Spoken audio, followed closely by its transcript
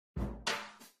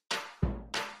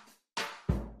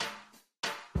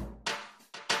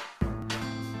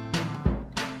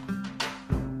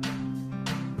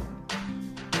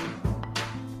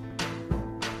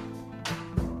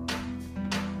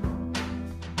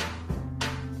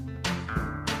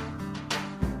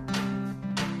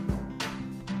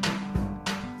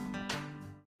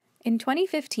In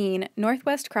 2015,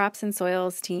 Northwest Crops and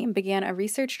Soils team began a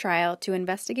research trial to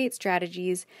investigate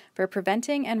strategies for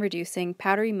preventing and reducing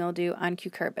powdery mildew on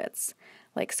cucurbits,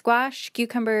 like squash,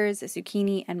 cucumbers,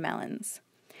 zucchini, and melons.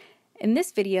 In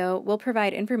this video, we'll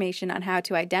provide information on how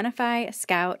to identify,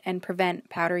 scout, and prevent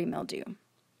powdery mildew.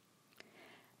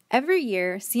 Every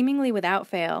year, seemingly without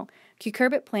fail,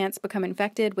 cucurbit plants become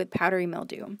infected with powdery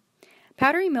mildew.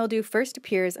 Powdery mildew first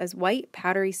appears as white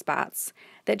powdery spots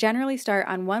that generally start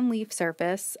on one leaf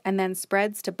surface and then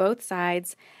spreads to both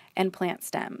sides and plant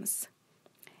stems.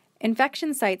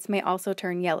 Infection sites may also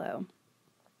turn yellow.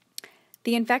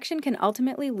 The infection can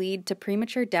ultimately lead to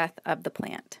premature death of the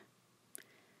plant.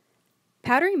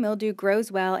 Powdery mildew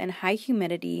grows well in high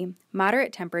humidity,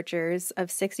 moderate temperatures of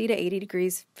 60 to 80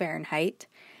 degrees Fahrenheit,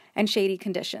 and shady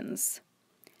conditions.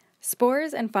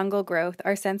 Spores and fungal growth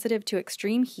are sensitive to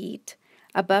extreme heat,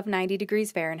 above 90 degrees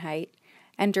Fahrenheit,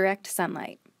 and direct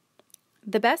sunlight.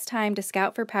 The best time to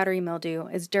scout for powdery mildew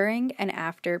is during and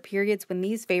after periods when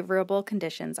these favorable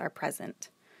conditions are present.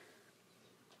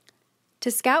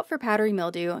 To scout for powdery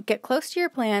mildew, get close to your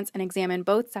plants and examine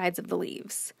both sides of the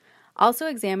leaves. Also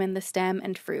examine the stem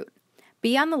and fruit.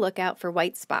 Be on the lookout for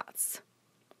white spots.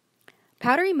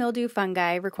 Powdery mildew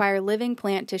fungi require living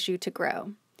plant tissue to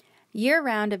grow.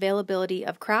 Year-round availability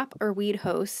of crop or weed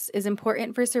hosts is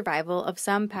important for survival of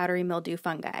some powdery mildew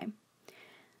fungi.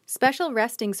 Special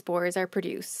resting spores are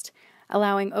produced,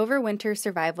 allowing overwinter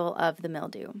survival of the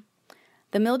mildew.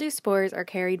 The mildew spores are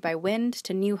carried by wind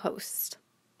to new hosts.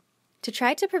 To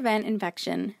try to prevent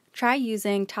infection, try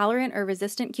using tolerant or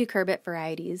resistant cucurbit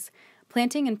varieties,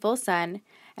 planting in full sun,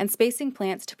 and spacing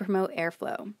plants to promote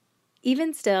airflow.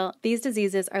 Even still, these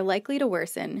diseases are likely to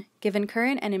worsen given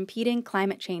current and impeding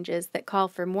climate changes that call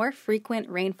for more frequent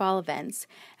rainfall events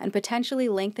and potentially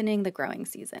lengthening the growing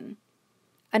season.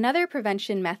 Another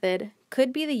prevention method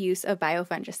could be the use of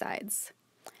biofungicides.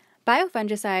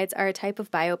 Biofungicides are a type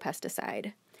of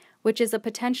biopesticide, which is a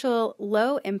potential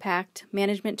low-impact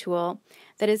management tool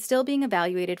that is still being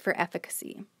evaluated for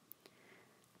efficacy.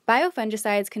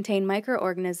 Biofungicides contain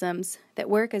microorganisms that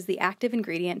work as the active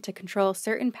ingredient to control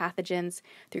certain pathogens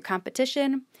through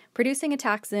competition, producing a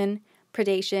toxin,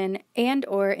 predation,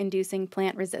 and/or inducing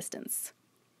plant resistance.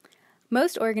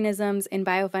 Most organisms in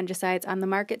biofungicides on the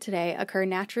market today occur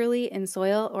naturally in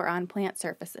soil or on plant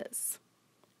surfaces.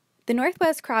 The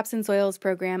Northwest Crops and Soils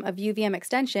program of UVM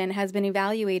Extension has been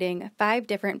evaluating 5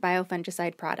 different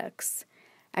biofungicide products: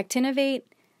 Actinovate,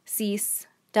 Cease,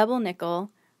 Double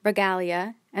Nickel,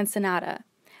 Regalia, and Sonata,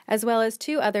 as well as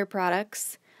 2 other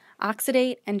products,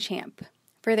 Oxidate and Champ,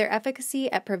 for their efficacy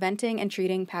at preventing and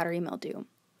treating powdery mildew.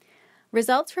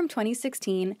 Results from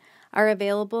 2016 are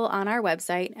available on our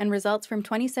website, and results from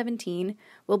 2017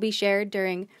 will be shared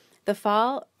during the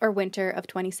fall or winter of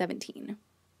 2017.